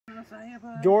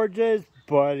George's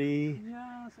buddy.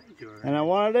 Yes, George. And I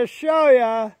wanted to show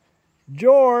you,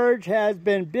 George has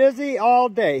been busy all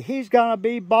day. He's going to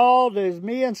be bald as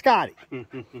me and Scotty.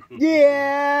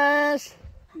 Yes.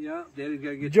 Yeah, Daddy's got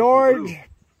to get George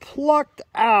plucked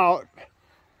out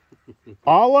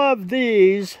all of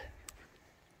these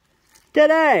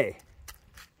today.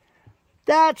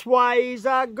 That's why he's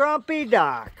a grumpy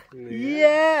duck. Yeah.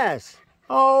 Yes.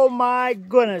 Oh my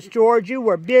goodness, George, you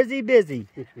were busy.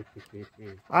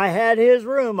 I had his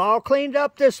room all cleaned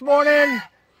up this morning,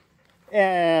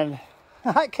 and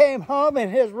I came home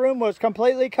and his room was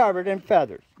completely covered in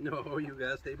feathers. No, you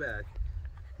gotta stay back.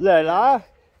 Leila,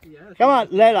 Yes, come on,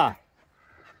 Leila.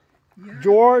 yes,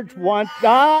 George wants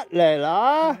that,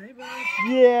 Leila.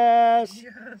 Yes.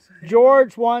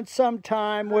 George wants some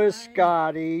time with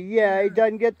Scotty. Yeah, he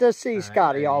doesn't get to see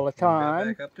Scotty all the time.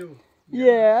 Back up too.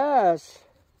 Yes.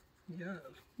 Yes.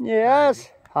 Yes.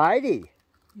 Heidi.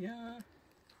 Yeah.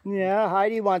 Yeah,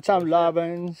 Heidi wants some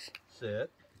lovin's. Sit.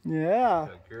 Yeah.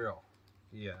 Good girl.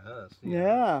 Yes.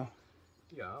 Yeah.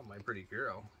 Yeah, my pretty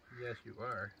girl. Yes, you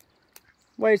are.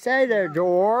 What do you say there,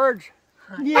 George?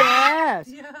 Yes.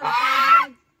 Yeah.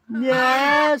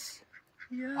 Yes.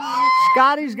 Yeah.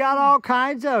 Scotty's got all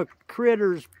kinds of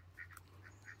critters.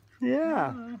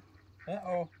 Yeah.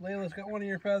 Uh-oh, Leila's got one of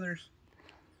your feathers.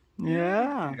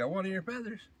 Yeah. She got one of your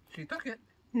feathers. She took it.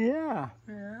 Yeah.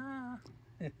 Yeah.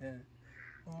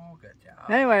 Oh, good job.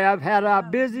 Anyway, I've had a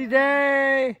busy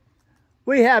day.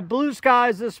 We had blue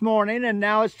skies this morning, and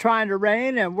now it's trying to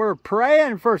rain, and we're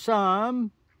praying for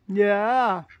some.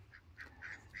 Yeah.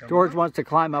 George wants to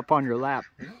climb up on your lap.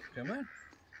 Yeah, come on.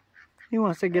 He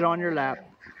wants to get on your lap.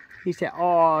 He said,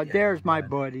 oh, there's my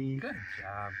buddy. Good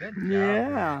job. Good job.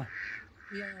 Yeah.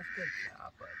 Yes, good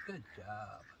job, bud. Good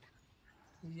job.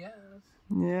 Yes.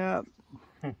 Yeah.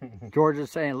 George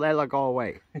is saying, Leila, go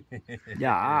away.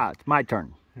 Yeah, it's my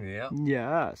turn. Yeah.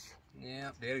 Yes.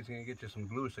 Yeah. Daddy's going to get you some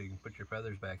glue so you can put your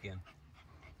feathers back in.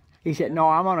 He said, no,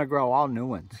 I'm going to grow all new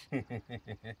ones.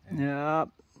 Yep.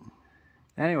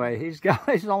 Anyway,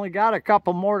 he's only got a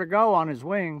couple more to go on his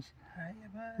wings.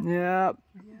 Yep.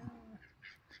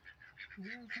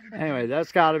 Anyway,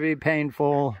 that's got to be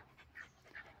painful.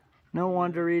 No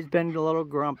wonder he's been a little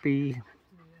grumpy.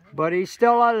 But he's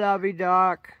still a lovey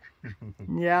duck.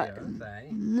 Yeah.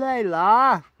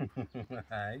 Leila.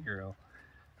 Hi, girl.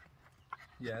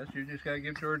 Yes, you just got to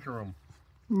give George a room.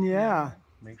 Yeah.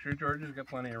 Make sure George has got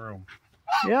plenty of room.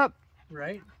 Yep.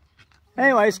 Right?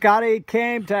 Anyway, Scotty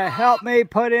came to help me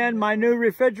put in my new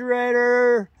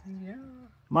refrigerator. Yeah.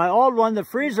 My old one, the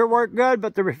freezer worked good,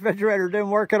 but the refrigerator didn't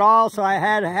work at all, so I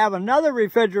had to have another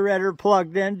refrigerator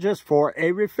plugged in just for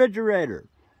a refrigerator.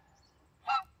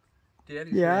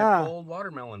 Daddy's gonna have cold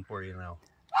watermelon for you now.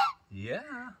 Yeah.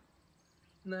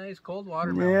 Nice cold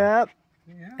watermelon. Yep.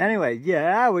 Yeah. Anyway,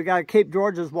 yeah, we got to keep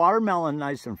George's watermelon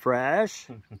nice and fresh.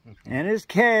 And his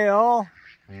kale.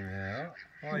 Yeah.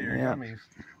 All your yummies.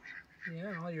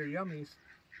 Yeah, all your yummies.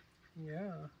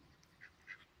 Yeah.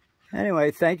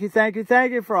 Anyway, thank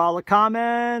you for all the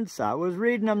comments. I was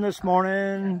reading them this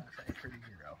morning.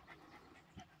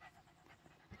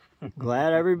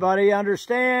 Glad everybody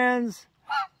understands.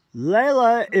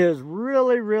 Leila is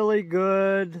really, really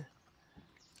good.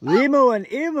 Limu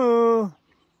and Emu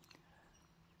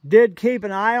did keep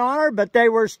an eye on her, but they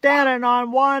were standing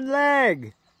on one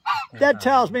leg. That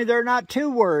tells me they're not too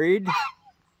worried.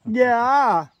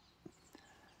 Yeah.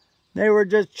 They were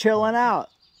just chilling out.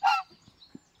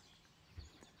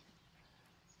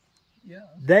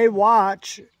 They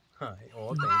watch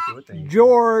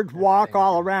George walk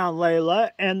all around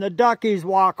Leila, and the duckies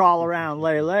walk all around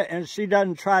Leila, and she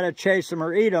doesn't try to chase them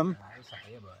or eat them.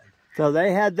 So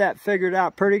they had that figured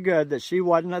out pretty good that she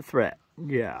wasn't a threat.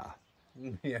 Yeah.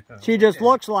 She just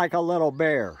looks like a little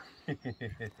bear.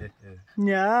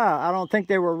 Yeah, I don't think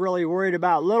they were really worried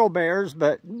about little bears,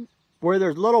 but where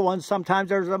there's little ones, sometimes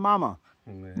there's a mama.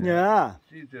 Yeah.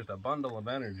 She's just a bundle of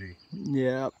energy.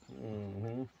 Yep.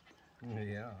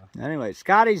 Yeah. Anyway,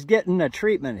 Scotty's getting a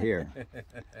treatment here.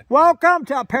 Welcome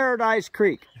to Paradise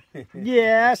Creek.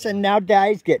 Yes, and now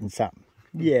Daddy's getting something.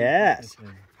 Yes.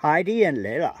 Heidi and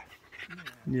Leila.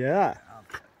 Yeah.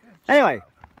 Anyway,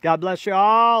 God bless you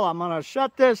all. I'm going to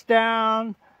shut this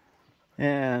down.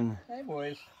 And hey,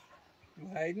 boys. You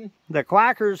hiding? The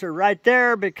quackers are right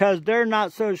there because they're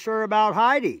not so sure about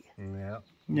Heidi. Yeah.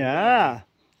 Yeah.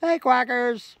 Hey,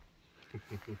 quackers.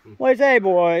 What do you say,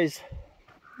 boys?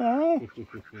 Huh? What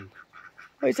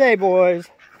do you say, boys?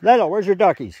 Leila, where's your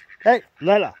duckies? Hey,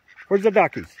 Leila, where's the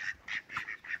duckies?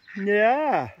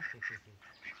 Yeah.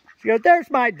 She goes, there's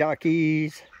my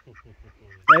duckies.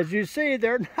 As you see,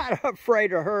 they're not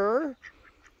afraid of her.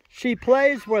 She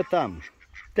plays with them.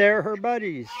 They're her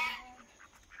buddies.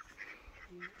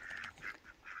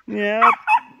 Yep.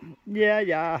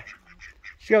 Yeah.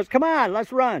 She goes, come on,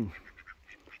 let's run.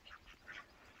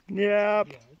 Yep.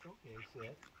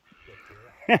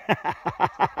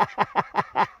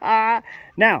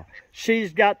 Now,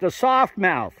 she's got the soft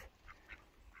mouth.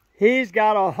 He's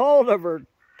got a hold of her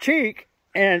cheek,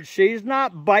 and she's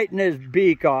not biting his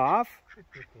beak off.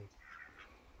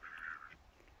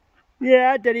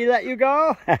 Yeah, did he let you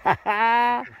go?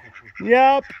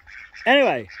 Yep.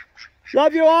 Anyway,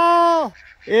 love you all.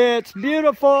 It's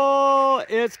beautiful.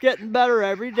 It's getting better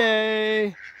every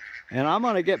day. And I'm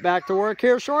going to get back to work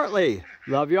here shortly.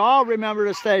 Love you all. Remember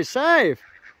to stay safe.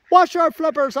 Wash your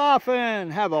flippers often.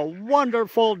 Have a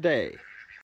wonderful day.